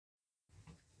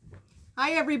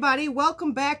Hi everybody,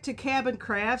 welcome back to Cabin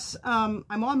Crafts. I'm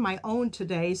on my own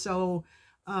today, so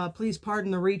please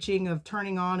pardon the reaching of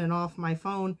turning on and off my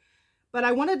phone. But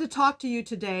I wanted to talk to you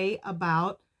today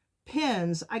about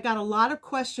pins. I got a lot of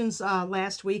questions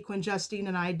last week when Justine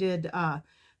and I did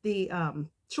the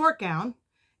short gown,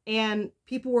 and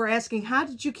people were asking, how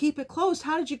did you keep it closed?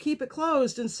 How did you keep it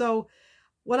closed? And so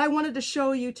what I wanted to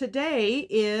show you today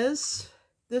is,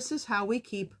 this is how we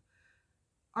keep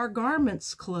our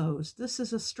garments closed. This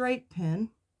is a straight pin.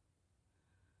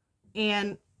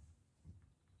 And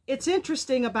it's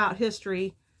interesting about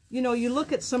history. You know, you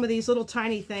look at some of these little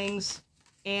tiny things,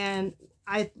 and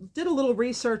I did a little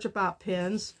research about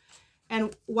pins,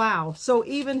 and wow, so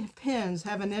even pins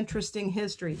have an interesting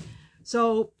history.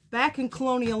 So back in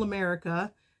colonial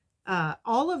America,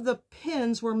 all of the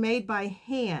pins were made by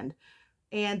hand,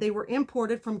 and they were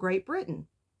imported from Great Britain.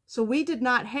 So we did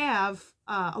not have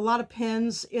a lot of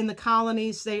pins in the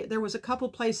colonies. There was a couple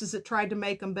places that tried to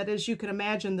make them, but as you can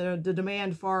imagine, the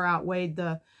demand far outweighed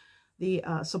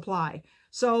the supply.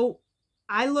 So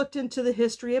I looked into the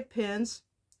history of pins,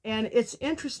 and it's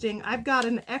interesting. I've got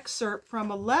an excerpt from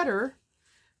a letter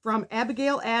from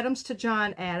Abigail Adams to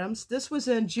John Adams. This was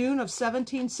in June of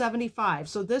 1775.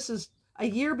 So this is a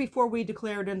year before we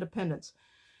declared independence.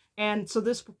 And so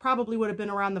this probably would have been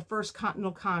around the First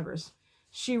Continental Congress.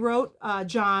 She wrote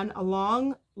John a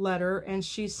long letter, and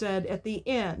she said at the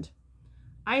end,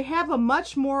 "I have a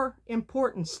much more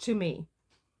importance to me.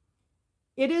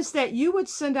 It is that you would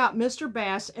send out Mr.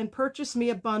 Bass and purchase me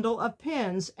a bundle of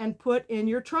pins and put in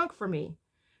your trunk for me.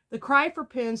 The cry for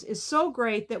pins is so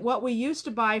great that what we used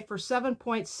to buy for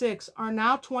 7.6 are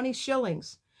now 20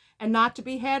 shillings, and not to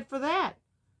be had for that.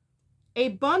 A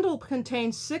bundle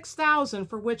contains 6,000,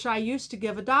 for which I used to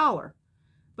give $1.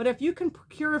 But if you can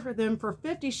procure for them for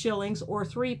 50 shillings or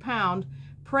 £3,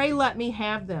 pray let me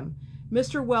have them.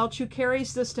 Mr. Welch, who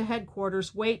carries this to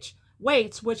headquarters,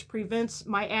 waits, which prevents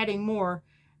my adding more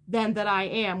than that I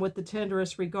am, with the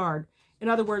tenderest regard." In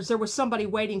other words, there was somebody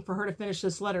waiting for her to finish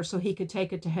this letter so he could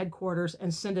take it to headquarters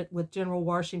and send it with General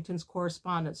Washington's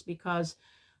correspondence, because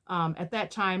at that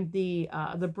time the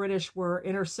British were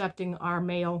intercepting our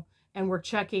mail and were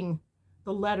checking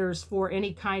the letters for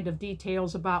any kind of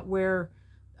details about where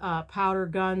powder,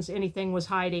 guns, anything was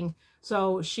hiding.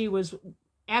 So she was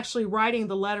actually writing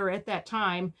the letter at that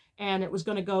time, and it was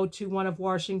going to go to one of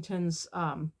Washington's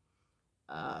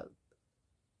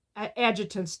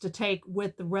adjutants to take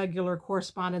with the regular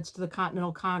correspondence to the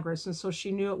Continental Congress. And so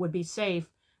she knew it would be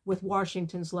safe with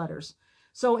Washington's letters.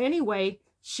 So anyway,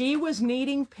 she was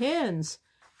needing pins.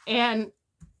 And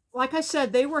like I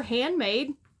said, they were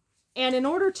handmade. And in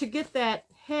order to get that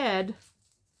head,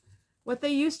 what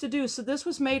they used to do, so this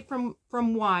was made from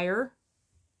wire.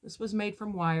 This was made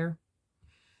from wire.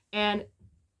 And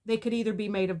they could either be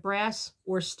made of brass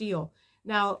or steel.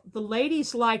 Now, the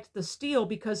ladies liked the steel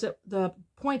because the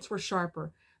points were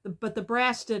sharper, but the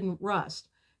brass didn't rust.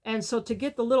 And so to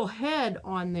get the little head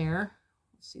on there,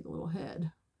 let's see the little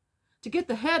head. To get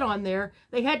the head on there,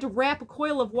 they had to wrap a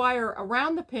coil of wire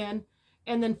around the pin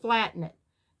and then flatten it.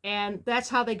 And that's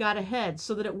how they got a head,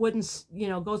 so that it wouldn't, you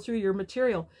know, go through your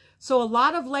material. So a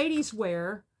lot of ladies'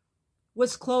 wear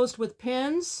was closed with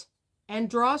pins and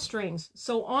drawstrings.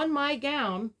 So on my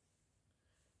gown,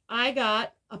 I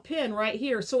got a pin right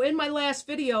here. So in my last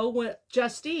video with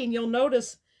Justine, you'll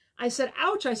notice I said,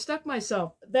 ouch, I stuck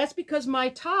myself. That's because my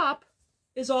top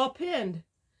is all pinned.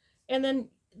 And then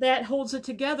that holds it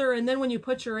together. And then when you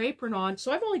put your apron on,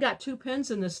 so I've only got 2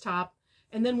 pins in this top.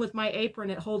 And then with my apron,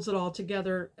 it holds it all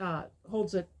together,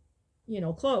 holds it, you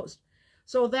know, closed.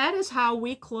 So that is how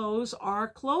we close our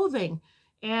clothing.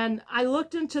 And I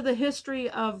looked into the history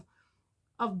of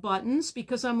buttons,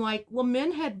 because I'm like, well,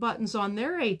 men had buttons on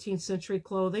their 18th century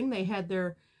clothing. They had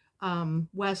their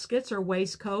waistcoats or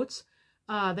waistcoats.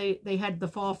 They had the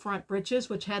fall front breeches,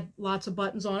 which had lots of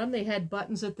buttons on them. They had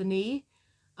buttons at the knee.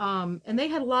 And they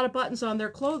had a lot of buttons on their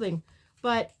clothing.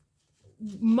 But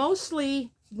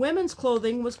mostly women's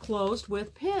clothing was closed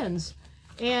with pins.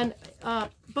 And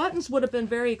buttons would have been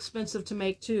very expensive to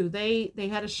make too. They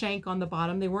had a shank on the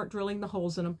bottom. They weren't drilling the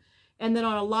holes in them. And then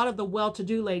on a lot of the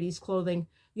well-to-do ladies' clothing,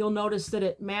 you'll notice that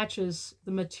it matches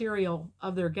the material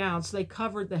of their gowns. So they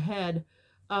covered the head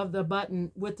of the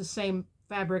button with the same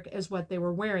fabric as what they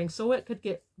were wearing. So it could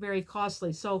get very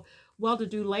costly. So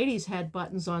well-to-do ladies had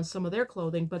buttons on some of their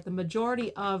clothing, but the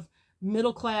majority of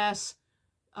middle class,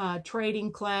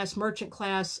 trading class, merchant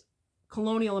class,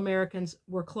 colonial Americans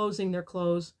were closing their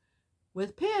clothes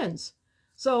with pins.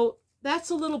 So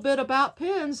that's a little bit about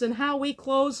pins and how we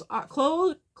close our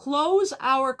clothes.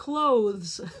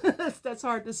 That's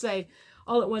hard to say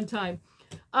all at one time.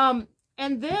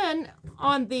 And then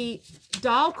on the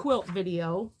doll quilt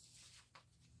video,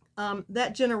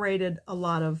 that generated a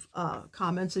lot of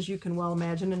comments, as you can well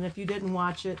imagine. And if you didn't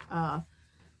watch it,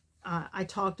 I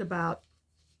talked about,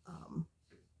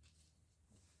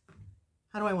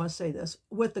 how do I want to say this?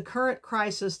 With the current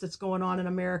crisis that's going on in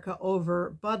America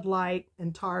over Bud Light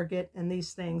and Target and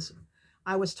these things,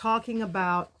 I was talking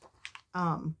about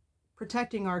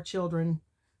protecting our children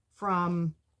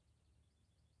from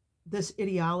this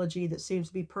ideology that seems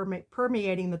to be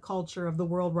permeating the culture of the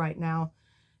world right now.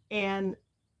 And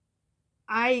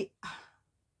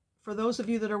for those of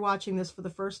you that are watching this for the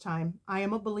first time, I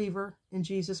am a believer in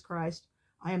Jesus Christ.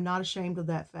 I am not ashamed of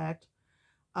that fact.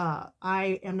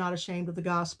 I am not ashamed of the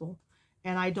gospel.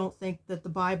 And I don't think that the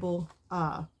Bible,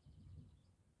 I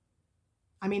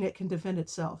mean, it can defend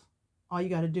itself. All you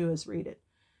got to do is read it.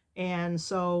 And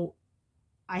so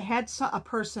I had a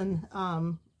person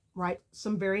write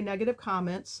some very negative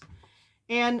comments.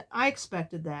 And I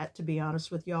expected that, to be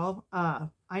honest with y'all.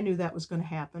 I knew that was going to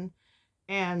happen.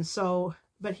 And so,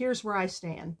 but here's where I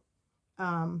stand.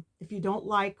 If you don't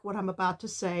like what I'm about to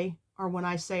say, or when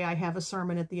I say I have a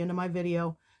sermon at the end of my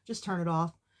video, just turn it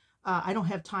off. I don't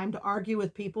have time to argue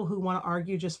with people who want to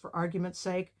argue just for argument's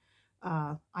sake.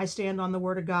 I stand on the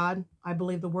Word of God. I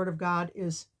believe the Word of God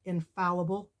is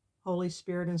infallible, Holy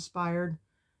Spirit inspired,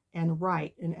 and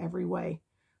right in every way.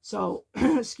 So,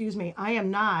 excuse me, I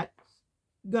am not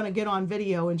going to get on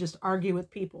video and just argue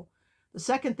with people. The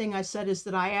second thing I said is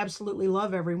that I absolutely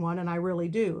love everyone, and I really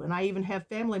do. And I even have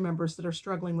family members that are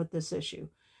struggling with this issue.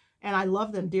 And I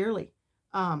love them dearly.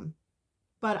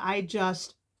 But I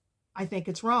think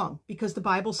it's wrong because the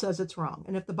Bible says it's wrong.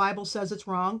 And if the Bible says it's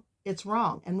wrong, it's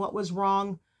wrong. And what was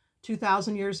wrong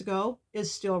 2,000 years ago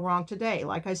is still wrong today.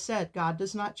 Like I said, God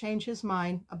does not change his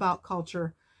mind about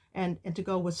culture and to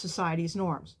go with society's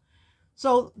norms.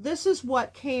 So this is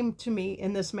what came to me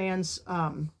in this man's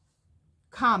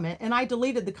comment, and I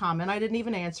deleted the comment. I didn't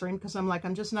even answer him because I'm like,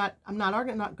 I'm not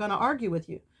going to argue with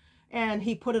you. And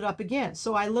he put it up again.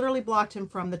 So I literally blocked him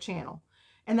from the channel.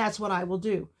 And that's what I will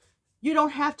do. You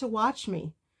don't have to watch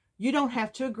me. You don't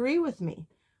have to agree with me.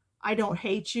 I don't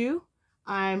hate you.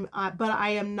 But I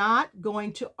am not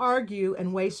going to argue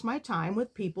and waste my time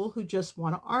with people who just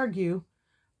want to argue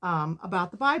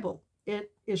about the Bible.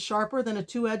 It is sharper than a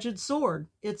two-edged sword.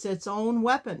 It's its own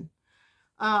weapon.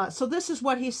 So this is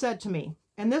what he said to me.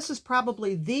 And this is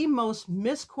probably the most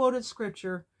misquoted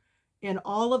scripture in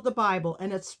all of the Bible.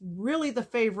 And it's really the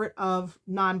favorite of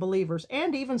non-believers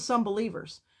and even some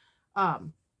believers.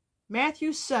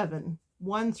 Matthew 7,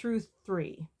 1 through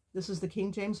 3. This is the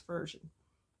King James Version.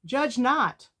 Judge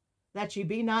not, that ye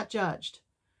be not judged.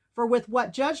 For with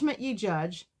what judgment ye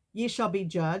judge, ye shall be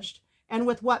judged. And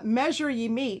with what measure ye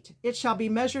mete, it shall be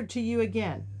measured to you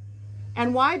again.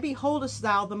 And why beholdest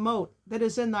thou the mote that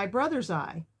is in thy brother's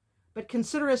eye, but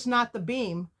considerest not the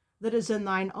beam that is in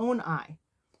thine own eye?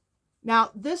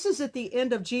 Now, this is at the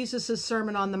end of Jesus'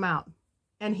 Sermon on the Mount,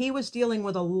 and he was dealing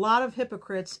with a lot of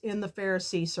hypocrites in the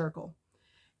Pharisee circle.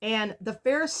 And the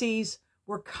Pharisees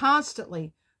were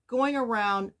constantly going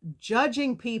around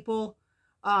judging people,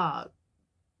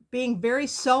 being very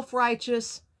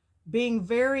self-righteous, being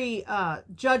very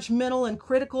judgmental and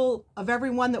critical of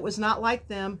everyone that was not like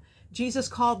them. Jesus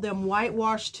called them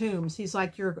whitewashed tombs. He's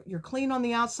like, you're clean on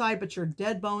the outside, but you're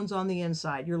dead bones on the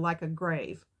inside. You're like a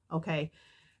grave, okay?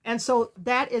 And so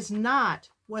that is not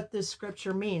what this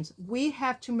scripture means. We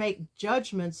have to make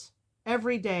judgments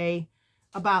every day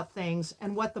about things,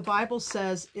 and what the Bible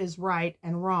says is right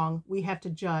and wrong, we have to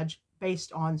judge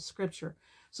based on scripture.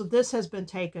 So this has been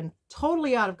taken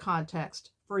totally out of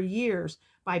context for years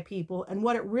by people, and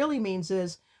what it really means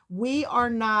is we are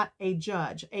not a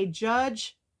judge. A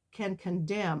judge can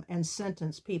condemn and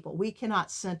sentence people. We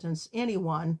cannot sentence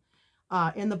anyone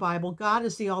in the Bible. God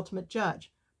is the ultimate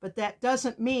judge. But that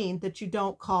doesn't mean that you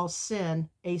don't call sin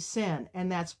a sin.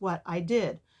 And that's what I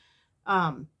did.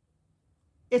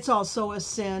 It's also a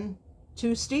sin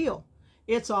to steal.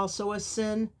 It's also a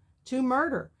sin to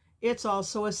murder. It's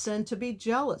also a sin to be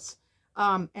jealous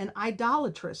and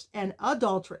idolatrous and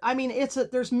adulterous. I mean,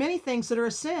 there's many things that are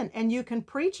a sin, and you can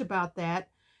preach about that,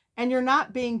 and you're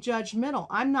not being judgmental.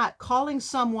 I'm not calling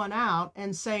someone out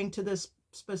and saying to this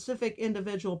specific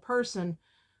individual person,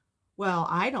 well,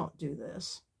 I don't do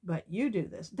this, but you do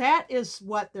this. That is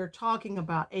what they're talking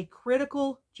about, a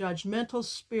critical, judgmental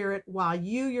spirit, while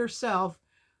you yourself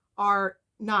are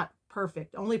not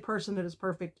perfect. The only person that is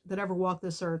perfect that ever walked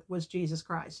this earth was Jesus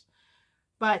Christ.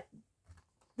 But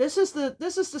this is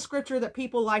the scripture that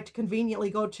people like to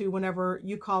conveniently go to whenever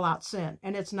you call out sin,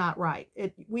 and it's not right.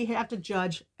 We have to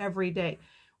judge every day.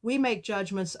 We make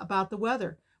judgments about the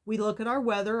weather. We look at our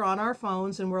weather on our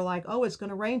phones and we're like, oh, it's going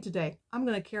to rain today. I'm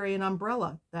going to carry an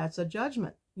umbrella. That's a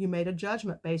judgment. You made a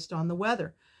judgment based on the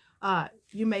weather.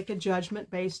 You make a judgment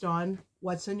based on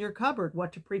what's in your cupboard,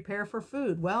 what to prepare for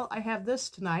food. Well, I have this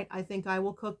tonight. I think I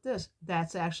will cook this.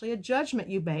 That's actually a judgment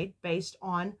you made based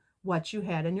on what you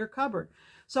had in your cupboard.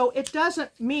 So it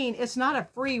doesn't mean it's not a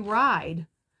free ride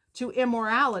to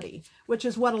immorality, which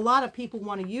is what a lot of people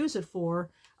want to use it for,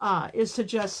 is to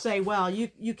just say, well,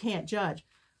 you can't judge.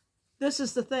 This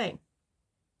is the thing.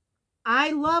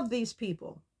 I love these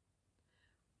people.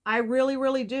 I really,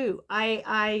 really do.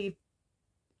 I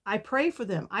pray for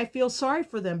them. I feel sorry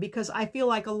for them because I feel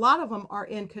like a lot of them are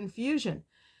in confusion.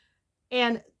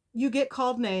 And you get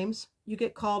called names. You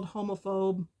get called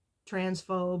homophobe,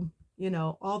 transphobe, you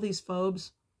know, all these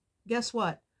phobes. Guess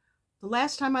what? The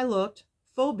last time I looked,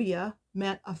 phobia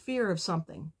meant a fear of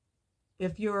something.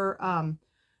 If you're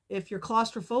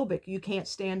claustrophobic, you can't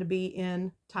stand to be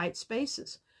in tight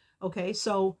spaces. Okay,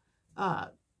 so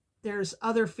there's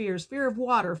other fears: fear of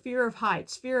water, fear of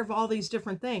heights, fear of all these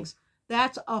different things.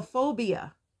 That's a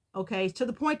phobia. Okay, to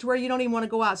the point to where you don't even want to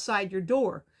go outside your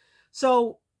door.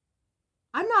 So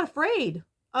I'm not afraid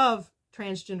of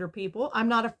transgender people. I'm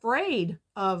not afraid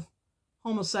of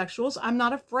homosexuals. I'm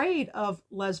not afraid of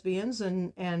lesbians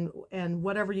and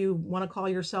whatever you want to call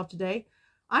yourself today.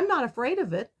 I'm not afraid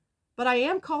of it, but I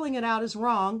am calling it out as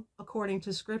wrong according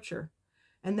to Scripture.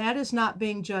 And that is not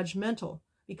being judgmental,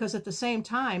 because at the same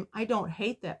time, I don't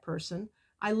hate that person.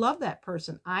 I love that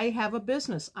person. I have a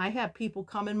business. I have people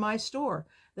come in my store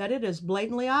that it is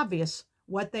blatantly obvious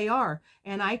what they are.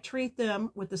 And I treat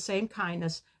them with the same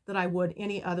kindness that I would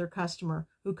any other customer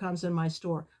who comes in my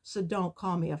store. So don't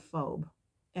call me a phobe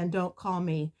and don't call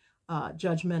me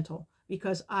judgmental,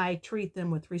 because I treat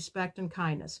them with respect and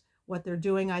kindness. What they're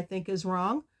doing, I think, is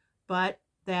wrong, but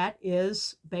that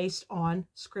is based on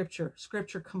Scripture.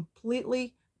 Scripture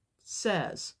completely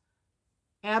says,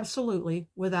 absolutely,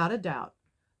 without a doubt,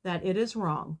 that it is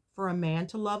wrong for a man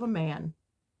to love a man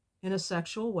in a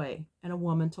sexual way and a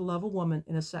woman to love a woman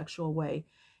in a sexual way.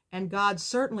 And God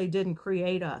certainly didn't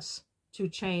create us to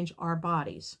change our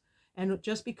bodies. And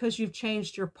just because you've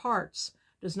changed your parts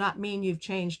does not mean you've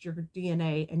changed your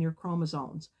DNA and your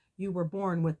chromosomes. You were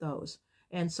born with those.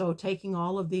 And so taking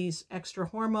all of these extra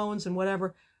hormones and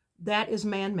whatever, that is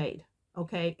man-made,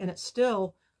 okay? And it's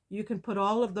still, you can put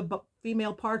all of the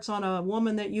female parts on a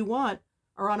woman that you want,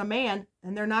 or on a man,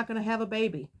 and they're not going to have a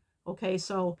baby. Okay,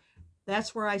 so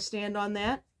that's where I stand on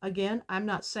that. Again, I'm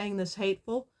not saying this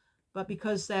hateful, but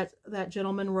because that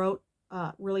gentleman wrote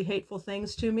really hateful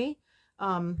things to me,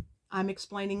 I'm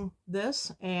explaining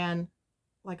this. And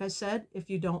like I said, if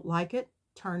you don't like it,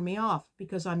 turn me off,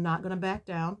 because I'm not going to back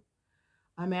down.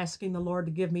 I'm asking the Lord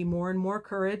to give me more and more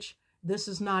courage. This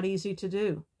is not easy to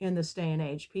do in this day and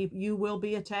age. People, you will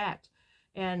be attacked.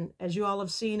 And as you all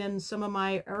have seen in some of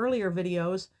my earlier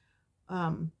videos,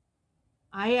 I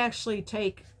actually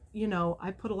take,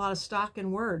 I put a lot of stock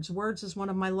in words. Words is one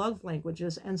of my love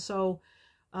languages. And so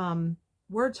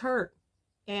words hurt.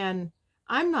 And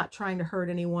I'm not trying to hurt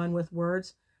anyone with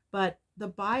words, but the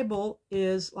Bible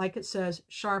is, like it says,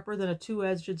 sharper than a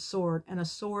two-edged sword, and a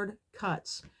sword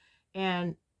cuts.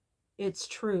 And it's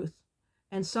truth.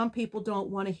 And some people don't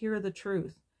want to hear the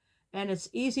truth. And it's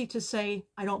easy to say,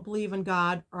 I don't believe in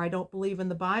God, or I don't believe in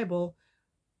the Bible.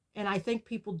 And I think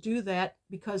people do that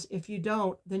because if you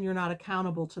don't, then you're not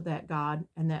accountable to that God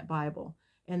and that Bible.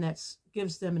 And that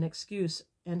gives them an excuse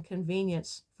and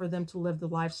convenience for them to live the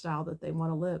lifestyle that they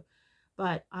want to live.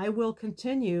 But I will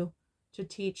continue to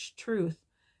teach truth,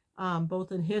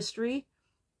 both in history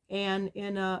and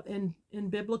in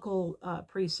biblical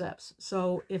precepts.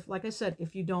 So if, like I said,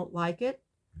 if you don't like it,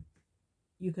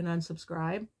 you can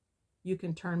unsubscribe. You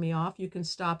can turn me off. You can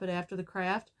stop it after the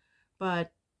craft,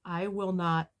 but I will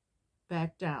not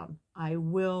back down. I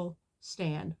will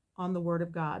stand on the Word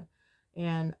of God.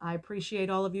 And I appreciate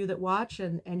all of you that watch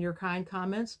and your kind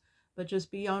comments, but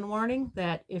just be on warning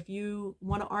that if you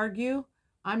want to argue,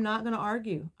 I'm not going to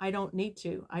argue. I don't need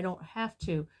to. I don't have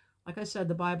to. Like I said,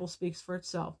 the Bible speaks for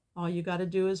itself. All you got to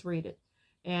do is read it.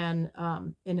 And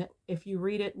if you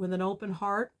read it with an open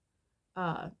heart,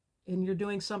 and you're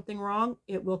doing something wrong,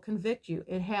 it will convict you.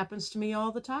 It happens to me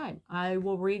all the time. I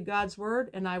will read God's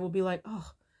word and I will be like,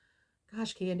 oh,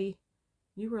 gosh, Candy,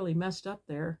 you really messed up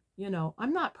there.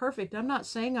 I'm not perfect. I'm not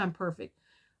saying I'm perfect.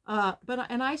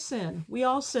 And I sin. We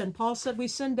all sin. Paul said we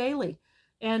sin daily.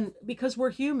 And because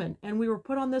we're human and we were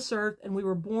put on this earth and we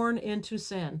were born into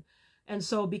sin. And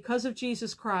so because of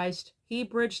Jesus Christ, he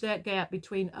bridged that gap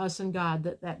between us and God,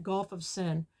 that gulf of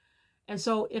sin. And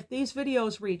so if these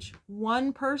videos reach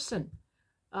one person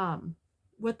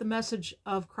with the message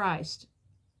of Christ,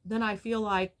 then I feel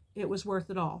like it was worth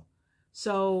it all.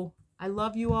 So I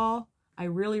love you all. I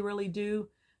really, really do.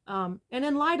 And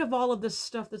in light of all of this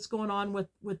stuff that's going on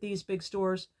with these big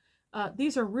stores,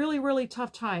 these are really, really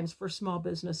tough times for small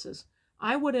businesses.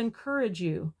 I would encourage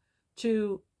you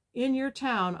to, in your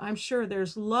town, I'm sure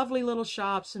there's lovely little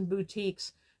shops and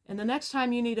boutiques. And the next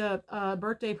time you need a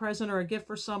birthday present or a gift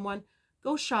for someone,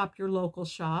 go shop your local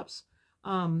shops.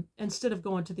 Instead of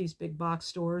going to these big box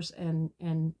stores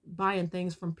and buying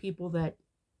things from people that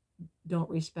don't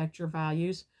respect your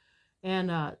values.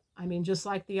 And I mean, just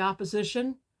like the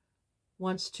opposition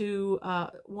wants to,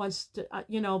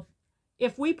 you know,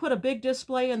 if we put a big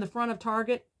display in the front of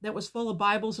Target that was full of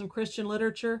Bibles and Christian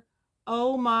literature,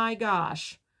 oh my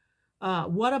gosh,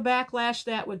 what a backlash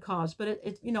that would cause. But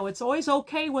it, you know, it's always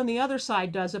okay when the other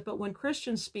side does it, but when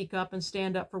Christians speak up and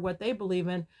stand up for what they believe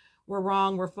in, we're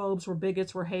wrong, we're phobes, we're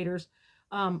bigots, we're haters.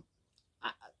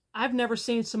 I've never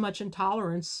seen so much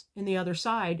intolerance in the other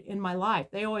side in my life.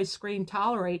 They always scream,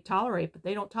 tolerate, tolerate, but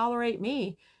they don't tolerate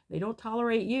me. They don't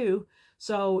tolerate you.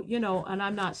 So, you know, and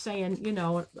I'm not saying, you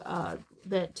know,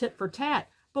 that tit for tat,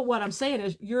 but what I'm saying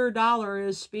is your dollar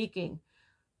is speaking.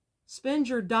 Spend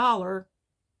your dollar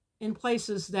in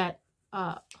places that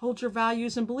hold your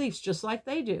values and beliefs just like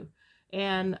they do.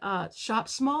 And shop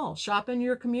small, shop in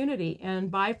your community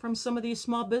and buy from some of these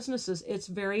small businesses. It's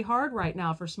very hard right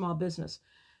now for small business.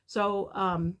 So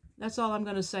that's all I'm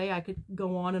going to say. I could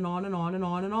go on and on and on and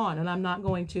on and on, and I'm not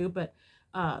going to, but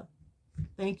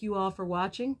thank you all for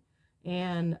watching.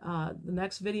 And the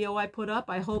next video I put up,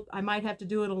 I hope I might have to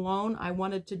do it alone. I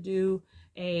wanted to do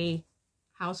a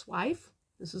housewife.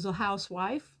 This is a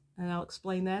housewife, and I'll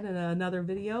explain that in another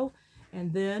video.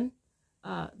 And then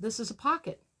this is a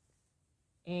pocket.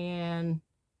 And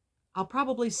I'll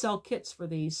probably sell kits for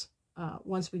these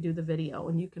once we do the video,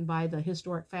 and you can buy the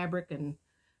historic fabric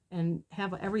and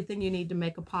have everything you need to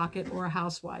make a pocket or a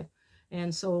housewife.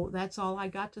 And so that's all I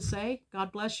got to say.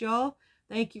 God bless y'all.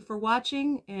 Thank you for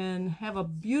watching, and have a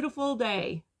beautiful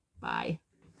day. Bye.